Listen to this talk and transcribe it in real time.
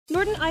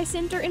Norton Eye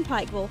Center in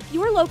Pikeville,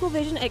 your local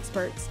vision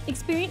experts.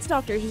 Experienced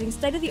doctors using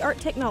state-of-the-art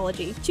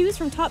technology. Choose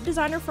from top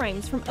designer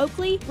frames from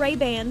Oakley,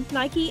 Ray-Ban,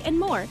 Nike, and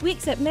more. We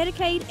accept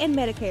Medicaid and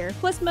Medicare,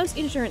 plus most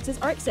insurances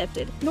are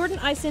accepted. Norton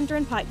Eye Center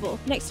in Pikeville,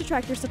 next to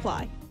Tractor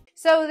Supply.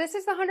 So this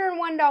is the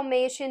 101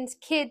 Dalmatians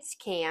Kids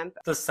Camp.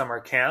 The summer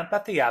camp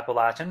at the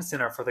Appalachian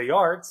Center for the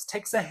Arts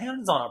takes a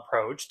hands-on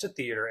approach to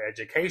theater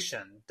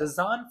education,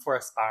 designed for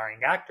aspiring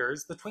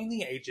actors between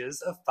the ages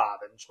of 5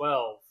 and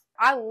 12.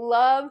 I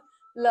love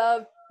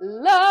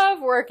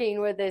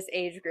working with this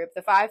age group,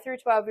 the 5 through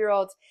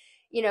 12-year-olds.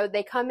 You know,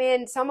 they come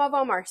in, some of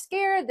them are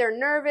scared, they're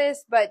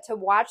nervous, but to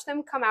watch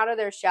them come out of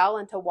their shell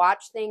and to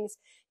watch things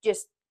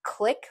just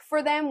click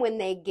for them when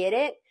they get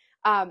it,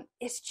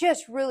 it's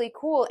just really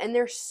cool. And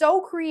they're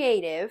so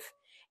creative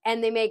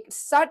and they make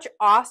such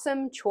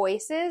awesome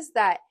choices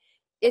that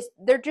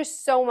they're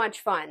just so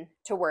much fun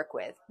to work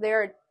with.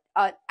 They're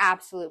an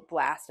absolute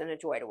blast and a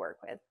joy to work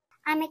with.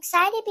 I'm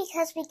excited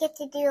because we get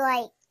to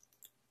do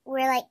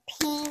we're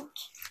pink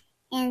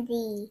in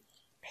the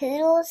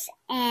poodles,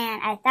 and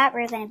I thought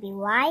we were going to be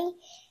white,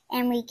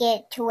 and we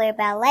get to wear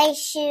ballet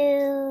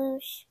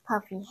shoes,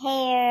 puffy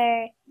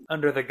hair.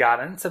 Under the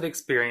guidance of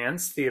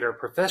experienced theater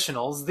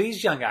professionals,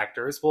 these young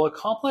actors will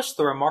accomplish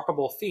the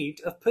remarkable feat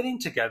of putting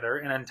together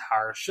an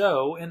entire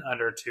show in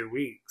under 2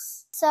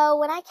 weeks. So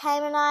when I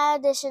came and I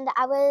auditioned,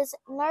 I was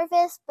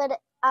nervous, but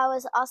I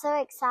was also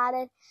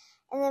excited.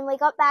 And then we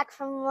got back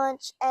from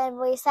lunch and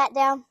we sat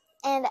down,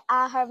 and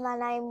I heard my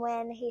name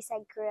when he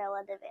said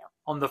Gorilla DeVille.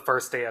 On the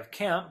first day of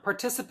camp,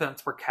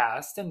 participants were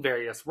cast in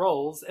various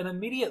roles and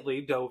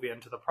immediately dove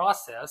into the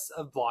process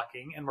of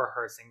blocking and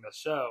rehearsing the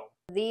show.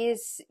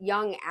 These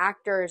young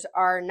actors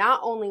are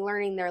not only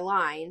learning their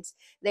lines,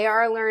 they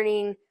are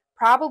learning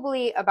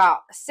probably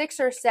about 6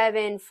 or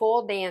 7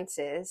 full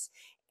dances,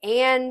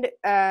 and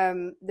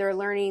they're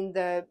learning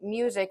the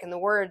music and the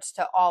words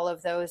to all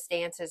of those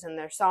dances and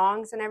their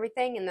songs and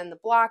everything, and then the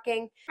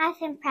blocking. I've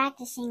been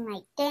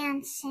practicing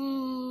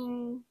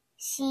dancing,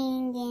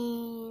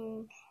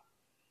 singing.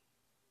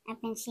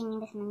 I've been singing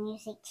with my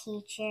music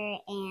teacher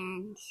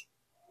and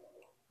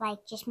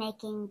just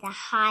making the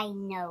high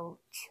note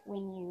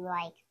when you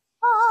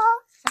oh,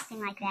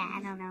 something like that.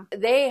 I don't know.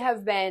 They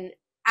have been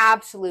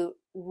absolute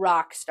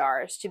rock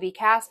stars to be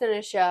cast in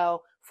a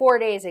show 4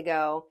 days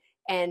ago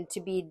and to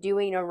be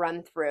doing a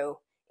run through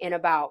in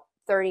about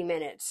 30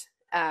 minutes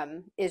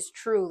is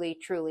truly,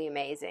 truly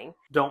amazing.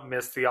 Don't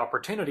miss the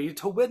opportunity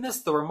to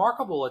witness the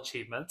remarkable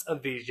achievements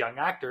of these young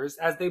actors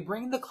as they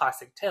bring the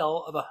classic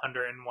tale of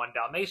 101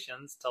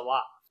 Dalmatians to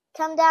life.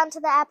 Come down to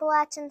the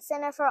Appalachian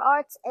Center for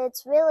Arts.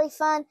 It's really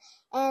fun,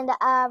 and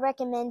I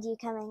recommend you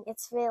coming.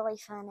 It's really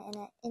fun in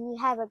it, and you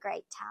have a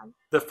great time.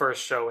 The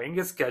first showing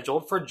is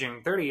scheduled for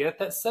June 30th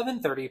at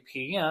 7:30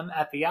 p.m.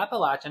 at the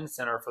Appalachian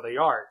Center for the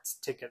Arts.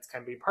 Tickets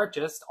can be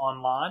purchased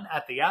online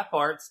at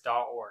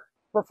theapparts.org.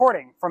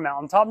 Reporting from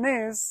Mountaintop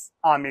News,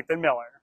 I'm Ethan Miller.